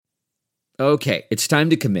Okay, it's time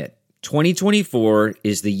to commit. 2024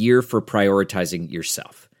 is the year for prioritizing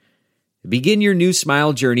yourself. Begin your new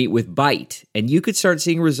smile journey with Byte, and you could start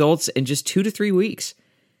seeing results in just 2 to 3 weeks.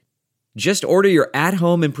 Just order your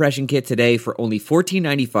at-home impression kit today for only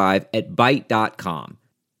 $14.95 at Byte.com.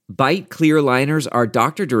 Byte clear liners are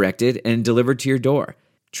doctor-directed and delivered to your door.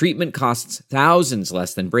 Treatment costs thousands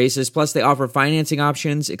less than braces, plus they offer financing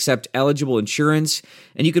options, accept eligible insurance,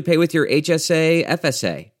 and you could pay with your HSA,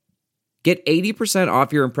 FSA. Get 80%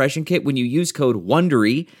 off your impression kit when you use code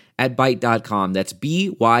WONDERY at Byte.com. That's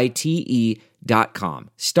BYTE.com.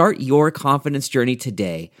 Start your confidence journey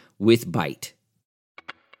today with Byte.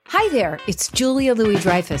 Hi there, it's Julia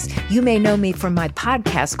Louis-Dreyfus. You may know me from my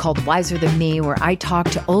podcast called Wiser Than Me, where I talk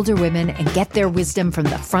to older women and get their wisdom from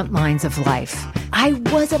the front lines of life. I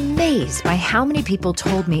was amazed by how many people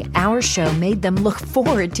told me our show made them look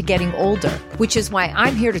forward to getting older, which is why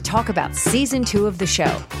I'm here to talk about season 2 of the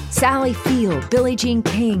show. Sally Field, Billie Jean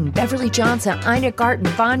King, Beverly Johnson, Ina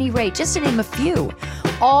Garten, Bonnie Raitt, just to name a few.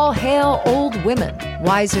 All hail old women.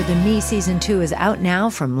 Wiser Than Me season 2 is out now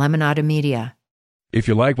from Lemonada Media. If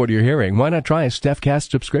you like what you're hearing, why not try a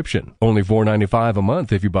StephCast subscription? Only $4.95 a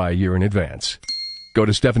month if you buy a year in advance. Go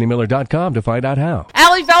to StephanieMiller.com to find out how.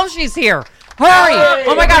 Ali Velshie's here. Hurry! Hey,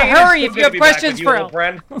 oh my God, hurry! If you have be questions back with you, for old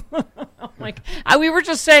friend. oh my, we were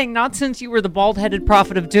just saying, not since you were the bald-headed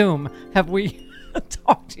prophet of doom have we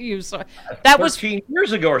talked to you. So that was 13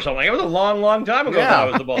 years ago or something. It was a long, long time ago that I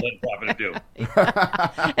was the bald-headed prophet of doom.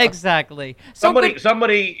 Exactly. So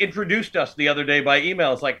Somebody introduced us the other day by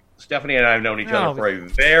email. It's like Stephanie and I have known each other for a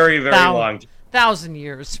very, very long time. 1,000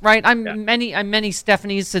 years, right? I'm many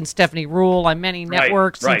Stephanies since Stephanie Rule. I'm many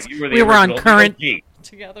networks right. since You were the we were on original Current OG.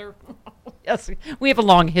 together. Yes, we have a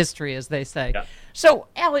long history, as they say. Yeah. So,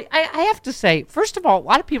 Ali, I have to say, first of all, a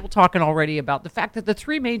lot of people talking already about the fact that the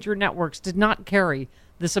 3 major networks did not carry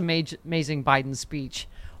this amazing Biden speech.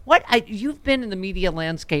 You've been in the media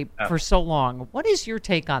landscape for so long. What is your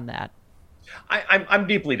take on that? I'm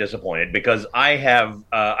deeply disappointed because I have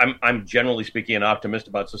I'm generally speaking an optimist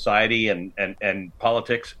about society and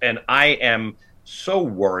politics, and I am so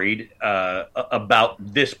worried about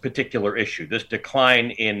this particular issue, this decline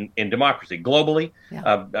in democracy globally.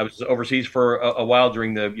 Yeah. I was overseas for a while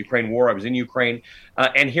during the Ukraine war. I was in Ukraine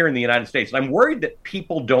and here in the United States. And I'm worried that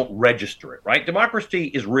people don't register it, right? Democracy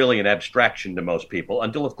is really an abstraction to most people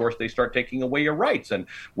until, of course, they start taking away your rights. And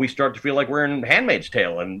we start to feel like we're in Handmaid's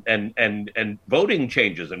Tale and voting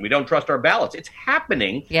changes and we don't trust our ballots. It's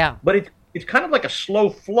happening, but it's kind of like a slow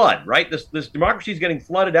flood, right? This democracy is getting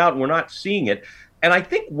flooded out and we're not seeing it. And I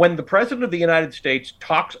think when the president of the United States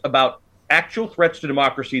talks about actual threats to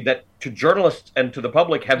democracy that to journalists and to the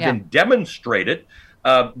public have been demonstrated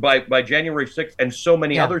by January 6th and so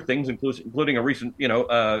many other things, including a recent,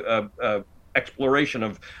 exploration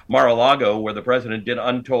of Mar-a-Lago where the president did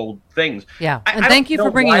untold things. Yeah, and thank you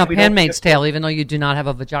for bringing up Handmaid's Tale, even though you do not have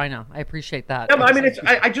a vagina. I appreciate that. Yeah, I mean,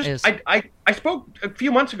 I spoke a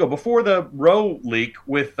few months ago before the Roe leak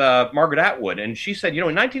with Margaret Atwood, and she said, in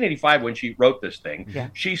 1985 when she wrote this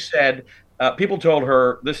thing, she said, people told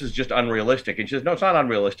her this is just unrealistic. And she says, no, it's not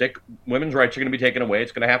unrealistic. Women's rights are going to be taken away.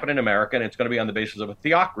 It's going to happen in America, and it's going to be on the basis of a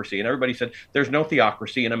theocracy. And everybody said, there's no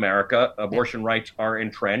theocracy in America. Abortion rights are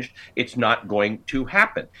entrenched. It's not going to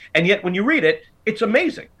happen. And yet when you read it, it's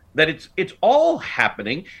amazing that it's all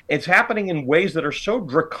happening. It's happening in ways that are so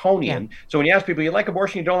draconian. Yeah. So when you ask people, you like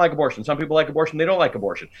abortion, you don't like abortion. Some people like abortion, they don't like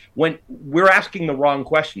abortion. When we're asking the wrong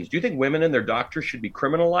questions, do you think women and their doctors should be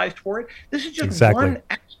criminalized for it? This is just one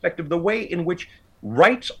aspect of the way in which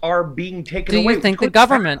rights are being taken away. Do you think should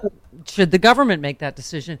the government make that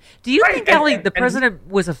decision? Do you think, Ali, the president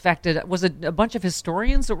was affected? Was it a bunch of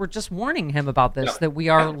historians that were just warning him about this, that we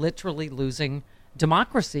are literally losing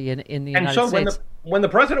democracy in the United States? And so when the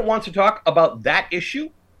president wants to talk about that issue,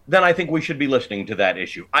 then I think we should be listening to that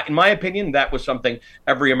issue. In my opinion, that was something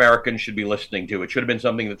every American should be listening to. It should have been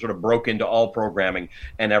something that sort of broke into all programming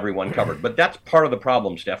and everyone covered. But that's part of the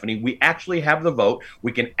problem, Stephanie. We actually have the vote.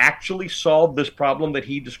 We can actually solve this problem that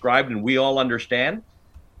he described and we all understand.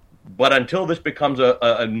 But until this becomes a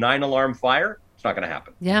 9-alarm fire, it's not going to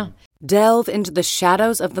happen. Yeah. Delve into the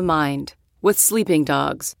shadows of the mind with Sleeping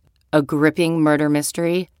Dogs, a gripping murder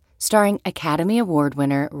mystery starring Academy Award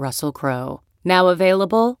winner Russell Crowe. Now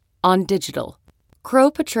available on digital.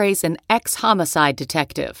 Crowe portrays an ex-homicide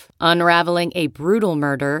detective unraveling a brutal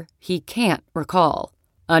murder he can't recall.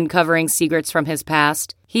 Uncovering secrets from his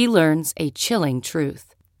past, he learns a chilling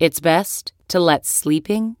truth. It's best to let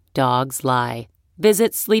sleeping dogs lie.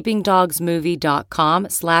 Visit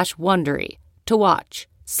sleepingdogsmovie.com/Wondery to watch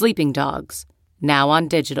Sleeping Dogs, now on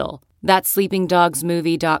digital. That's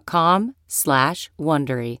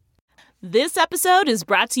sleepingdogsmovie.com/Wondery. This episode is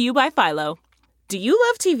brought to you by Philo. Do you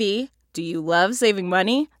love TV? Do you love saving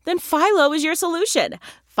money? Then Philo is your solution.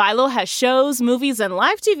 Philo has shows, movies, and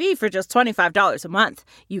live TV for just $25 a month.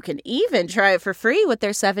 You can even try it for free with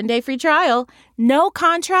their 7-day free trial. No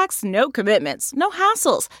contracts, no commitments, no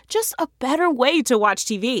hassles. Just a better way to watch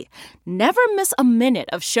TV. Never miss a minute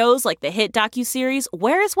of shows like the hit docuseries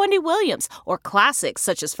Where is Wendy Williams? Or classics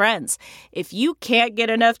such as Friends. If you can't get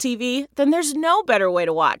enough TV, then there's no better way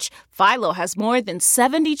to watch. Philo has more than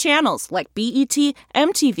 70 channels like BET,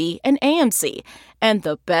 MTV, and AMC. And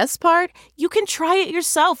the best part? You can try it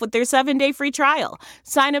yourself with their 7-day free trial.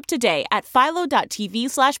 Sign up today at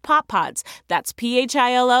philo.tv/poppods. That's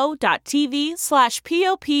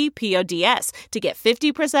philo.tv/POPPODS to get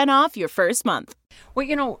 50% off your first month. Well,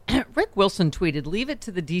 you know, Rick Wilson tweeted, "Leave it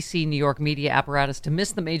to the D.C. New York media apparatus to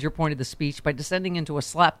miss the major point of the speech by descending into a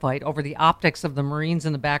slap fight over the optics of the Marines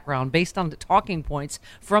in the background based on the talking points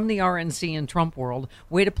from the RNC and Trump world.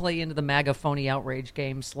 Way to play into the MAGA phony outrage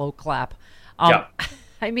game. Slow clap." Yeah.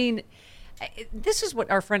 I mean, this is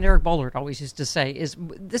what our friend Eric Bollert always used to say, is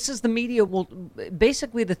this is the media will,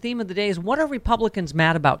 basically the theme of the day is, what are Republicans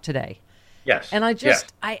mad about today? Yes. And I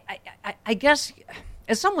just, I guess,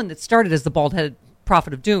 as someone that started as the bald-headed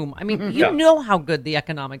prophet of doom, I mean, you know how good the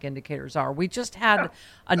economic indicators are. We just had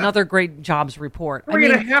another great jobs report.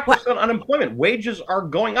 3.5% unemployment. Wages are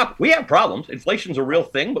going up. We have problems. Inflation's a real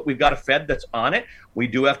thing, but we've got a Fed that's on it. We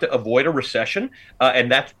do have to avoid a recession, and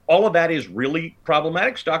that's all of that is really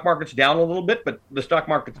problematic. Stock market's down a little bit, but the stock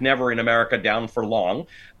market's never in America down for long.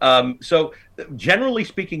 So generally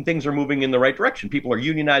speaking, things are moving in the right direction. People are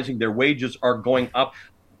unionizing. Their wages are going up.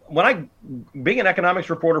 Being an economics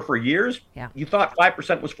reporter for years, you thought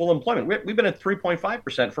 5% was full employment. We've been at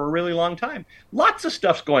 3.5% for a really long time. Lots of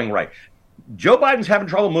stuff's going right. Joe Biden's having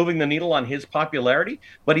trouble moving the needle on his popularity,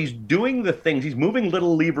 but he's doing the things. He's moving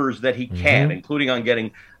little levers that he can, including on getting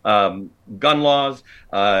gun laws,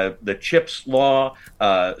 the CHIPS law,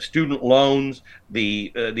 student loans,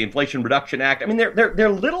 the Inflation Reduction Act. I mean, they're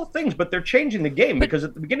little things, but they're changing the game, because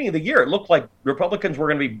at the beginning of the year, it looked like Republicans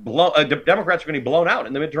were going to be Democrats were going to be blown out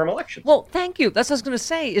in the midterm elections. Well, thank you. That's what I was going to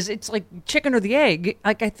say, is it's like chicken or the egg.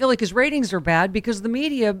 Like, I feel like his ratings are bad because the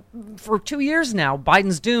media, for 2 years now,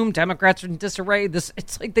 Biden's doomed, Democrats are in disarray.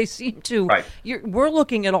 It's like they seem to, we're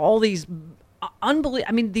looking at all these unbelievable.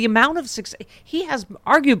 I mean, the amount of success. He has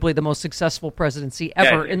arguably the most successful presidency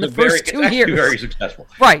ever in the first 2 years. Very successful.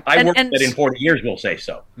 Right. I worked at it in 40 years, we'll say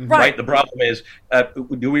so. Right. The problem is,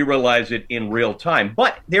 do we realize it in real time?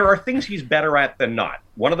 But there are things he's better at than not.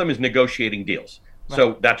 One of them is negotiating deals. Right.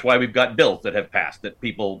 So that's why we've got bills that have passed that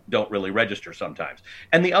people don't really register sometimes.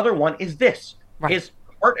 And the other one is this. His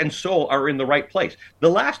heart and soul are in the right place. The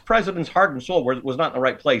last president's heart and soul was not in the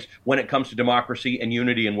right place when it comes to democracy and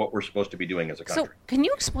unity and what we're supposed to be doing as a country. So can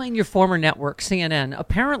you explain your former network, CNN,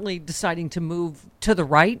 apparently deciding to move to the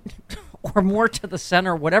right or more to the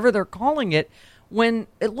center, whatever they're calling it, when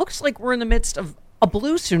it looks like we're in the midst of a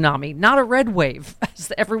blue tsunami, not a red wave,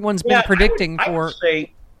 as everyone's been predicting I would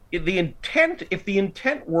say if the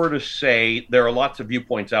intent were to say there are lots of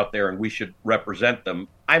viewpoints out there and we should represent them,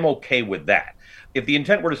 I'm okay with that. If the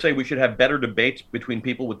intent were to say we should have better debates between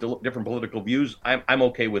people with different political views, I'm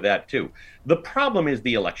okay with that too. The problem is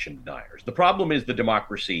the election deniers. The problem is the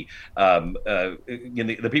democracy,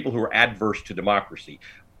 the people who are adverse to democracy.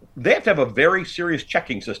 They have to have a very serious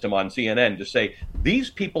checking system on CNN to say these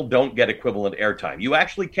people don't get equivalent airtime. You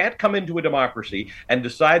actually can't come into a democracy and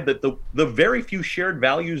decide that the very few shared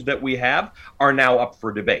values that we have are now up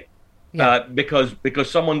for debate. Because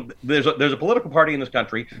there's a political party in this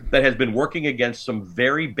country that has been working against some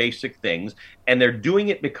very basic things, and they're doing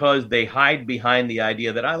it because they hide behind the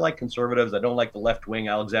idea that I like conservatives, I don't like the left wing,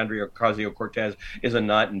 Alexandria Ocasio-Cortez is a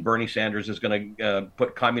nut, and Bernie Sanders is going to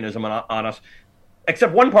put communism on us.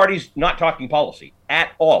 Except one party's not talking policy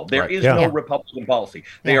at all. There is no Republican policy.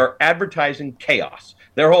 They are advertising chaos.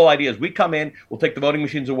 Their whole idea is we come in, we'll take the voting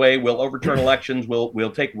machines away, we'll overturn elections,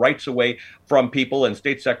 we'll take rights away from people and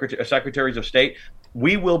state secretaries of state.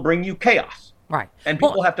 We will bring you chaos. Right. And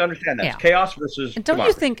people have to understand that. It's chaos versus And don't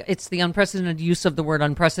democracy. you think it's the unprecedented use of the word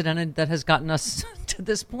unprecedented that has gotten us to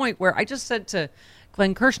this point where I just said to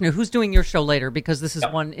Glenn Kirshner, who's doing your show later, because this is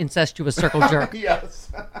one incestuous circle jerk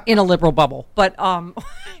in a liberal bubble. But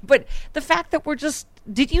the fact that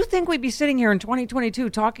did you think we'd be sitting here in 2022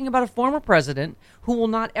 talking about a former president who will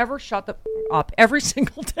not ever shut up every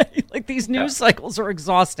single day? Like, these news cycles are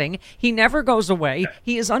exhausting. He never goes away.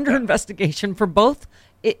 He is under investigation for both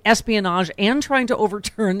espionage and trying to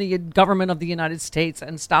overturn the government of the United States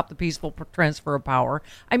and stop the peaceful transfer of power.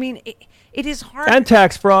 I mean, it is hard. And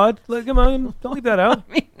tax fraud. Come on, don't leave that out.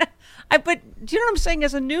 But do you know what I'm saying?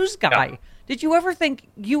 As a news guy, did you ever think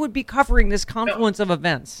you would be covering this confluence of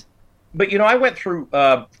events? But, I went through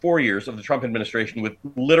 4 years of the Trump administration with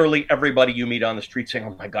literally everybody you meet on the street saying,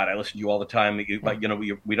 oh, my God, I listen to you all the time.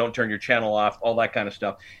 We don't turn your channel off, all that kind of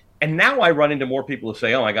stuff. And now I run into more people who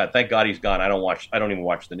say, oh, my God, thank God he's gone. I don't even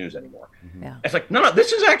watch the news anymore. Yeah. It's like, no,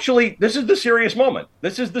 this is the serious moment.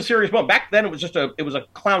 This is the serious moment. Back then, it was a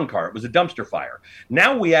clown car. It was a dumpster fire.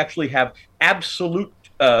 Now we actually have absolute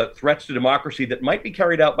threats to democracy that might be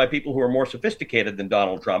carried out by people who are more sophisticated than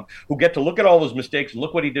Donald Trump, who get to look at all those mistakes and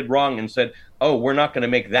look what he did wrong and said, oh, we're not going to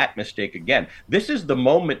make that mistake again. This is the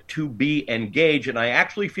moment to be engaged. And I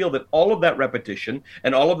actually feel that all of that repetition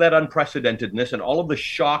and all of that unprecedentedness and all of the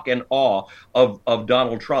shock and awe of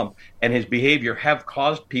Donald Trump and his behavior have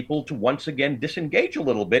caused people to once again disengage a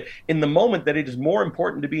little bit in the moment that it is more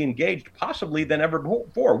important to be engaged possibly than ever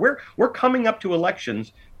before. We're coming up to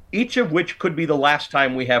elections, each of which could be the last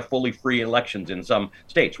time we have fully free elections in some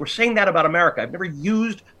states. We're saying that about America. I've never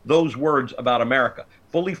used those words about America.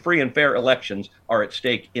 Fully free and fair elections are at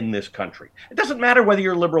stake in this country. It doesn't matter whether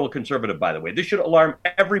you're liberal or conservative, by the way. This should alarm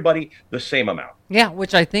everybody the same amount. Yeah,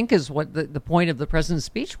 which I think is what the point of the president's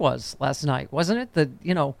speech was last night, wasn't it? That,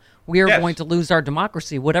 we are going to lose our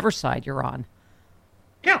democracy, whatever side you're on.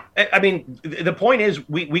 Yeah, I mean, the point is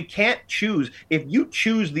we can't choose. If you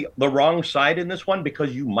choose the wrong side in this one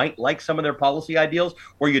because you might like some of their policy ideals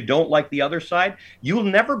or you don't like the other side, you'll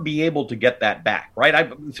never be able to get that back,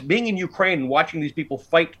 right? Being in Ukraine and watching these people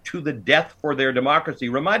fight to the death for their democracy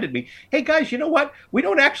reminded me, hey, guys, you know what? We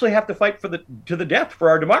don't actually have to fight to the death for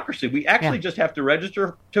our democracy. We actually just have to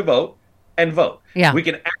register to vote and vote. Yeah. We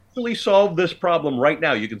can actually solve this problem right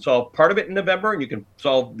now. You can solve part of it in November, and you can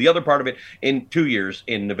solve the other part of it in 2 years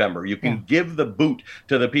in November. You can give the boot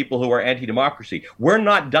to the people who are anti-democracy. We're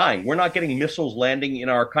not dying. We're not getting missiles landing in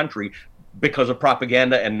our country because of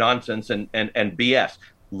propaganda and nonsense and BS.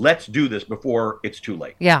 Let's do this before it's too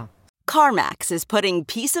late. Yeah. CarMax is putting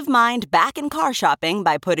peace of mind back in car shopping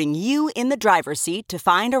by putting you in the driver's seat to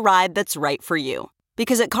find a ride that's right for you.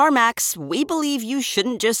 Because at CarMax, we believe you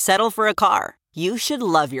shouldn't just settle for a car. You should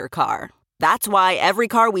love your car. That's why every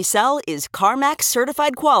car we sell is CarMax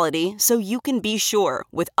certified quality, so you can be sure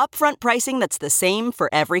with upfront pricing that's the same for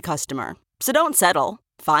every customer. So don't settle.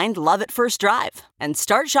 Find love at first drive and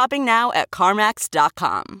start shopping now at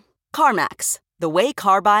CarMax.com. CarMax, the way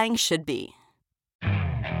car buying should be.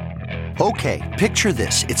 Okay, picture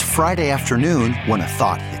this. It's Friday afternoon when a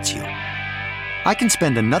thought hits you. I can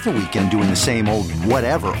spend another weekend doing the same old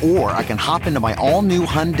whatever, or I can hop into my all-new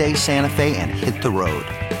Hyundai Santa Fe and hit the road.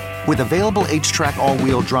 With available H-Track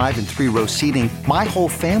all-wheel drive and 3-row seating, my whole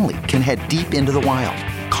family can head deep into the wild.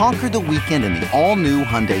 Conquer the weekend in the all-new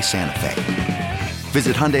Hyundai Santa Fe.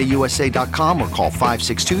 Visit HyundaiUSA.com or call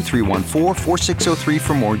 562-314-4603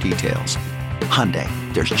 for more details. Hyundai,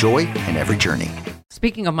 there's joy in every journey.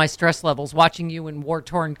 Speaking of my stress levels, watching you in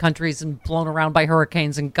war-torn countries and blown around by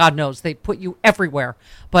hurricanes, and God knows they put you everywhere.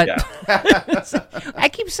 But I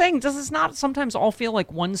keep saying, does this not sometimes all feel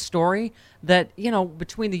like one story? That,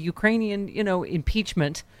 between the Ukrainian,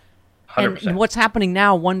 impeachment and what's happening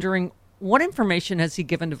now, wondering what information has he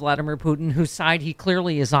given to Vladimir Putin, whose side he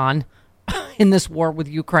clearly is on in this war with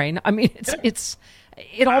Ukraine? I mean, that's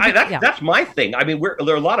my thing. I mean,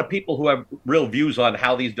 there are a lot of people who have real views on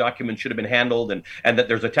how these documents should have been handled and that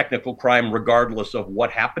there's a technical crime regardless of what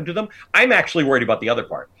happened to them. I'm actually worried about the other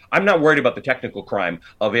part. I'm not worried about the technical crime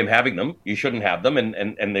of him having them. You shouldn't have them,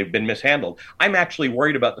 and they've been mishandled. I'm actually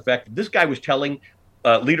worried about the fact that this guy was telling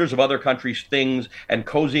leaders of other countries things and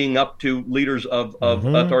cozying up to leaders of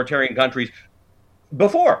authoritarian countries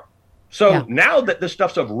before. So now that this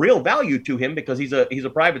stuff's of real value to him because he's a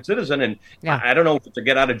private citizen, and I don't know if it's a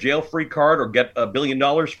get out of jail free card or get $1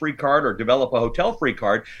 billion free card or develop a hotel free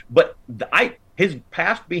card, but his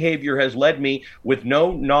past behavior has led me, with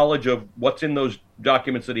no knowledge of what's in those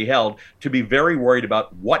documents that he held, to be very worried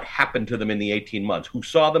about what happened to them in the 18 months. Who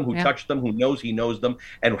saw them, who touched them, who knows he knows them,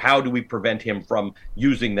 and how do we prevent him from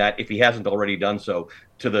using that, if he hasn't already done so,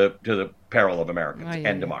 to the peril of Americans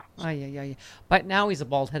and democracy. But now he's a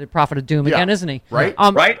bald-headed prophet of doom again, isn't he? Right?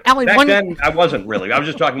 Right? Allie, Back then, I wasn't really. I was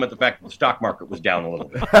just talking about the fact that the stock market was down a little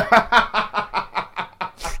bit.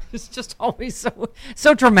 It's just always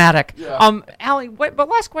so dramatic. Allie, but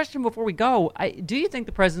last question before we go. Do you think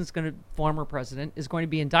the former president is going to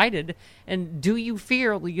be indicted? And do you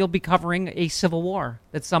fear you'll be covering a civil war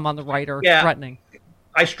that some on the right are threatening?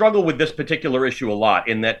 I struggle with this particular issue a lot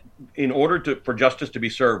in that in order for justice to be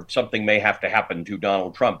served, something may have to happen to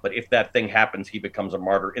Donald Trump. But if that thing happens, he becomes a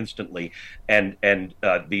martyr instantly. And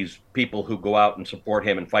these people who go out and support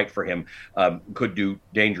him and fight for him could do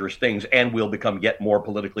dangerous things and will become yet more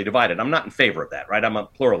politically divided. I'm not in favor of that, right? I'm a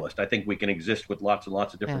pluralist. I think we can exist with lots and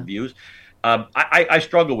lots of different views. I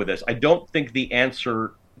struggle with this. I don't think the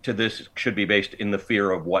answer to this should be based in the fear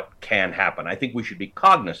of what can happen. I think we should be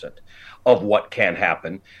cognizant of what can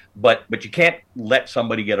happen, but you can't let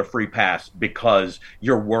somebody get a free pass because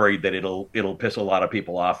you're worried that it'll piss a lot of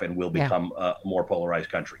people off and we'll become a more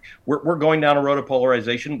polarized country. We're going down a road of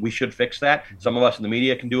polarization. We should fix that. Some of us in the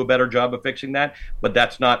media can do a better job of fixing that, but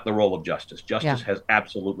that's not the role of justice. Justice has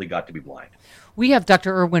absolutely got to be blind. We have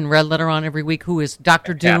Dr. Erwin Redletter on every week, who is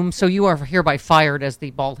Dr. Doom. Yeah. So you are hereby fired as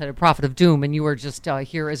the bald-headed prophet of doom, and you are just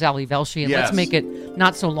here as Ali Velshi. And let's make it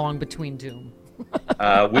not so long between doom.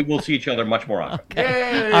 We will see each other much more often.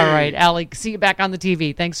 Okay. All right, Ali, see you back on the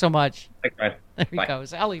TV. Thanks so much. Thanks, man. There he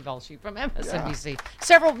goes. Ali Velshi from MSNBC.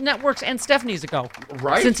 Several networks and Stephanie's ago.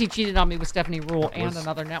 Right. Since he cheated on me with Stephanie Rule and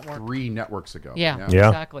another network. 3 networks ago. Yeah.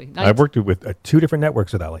 Exactly. I've worked with 2 different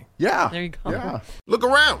networks with Ali. Yeah. There you go. Yeah. Look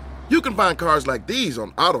around. You can find cars like these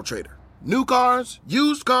on AutoTrader. New cars,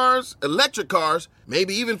 used cars, electric cars,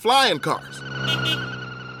 maybe even flying cars.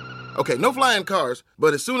 Okay, no flying cars,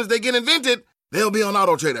 but as soon as they get invented, they'll be on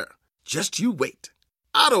AutoTrader. Just you wait.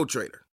 AutoTrader.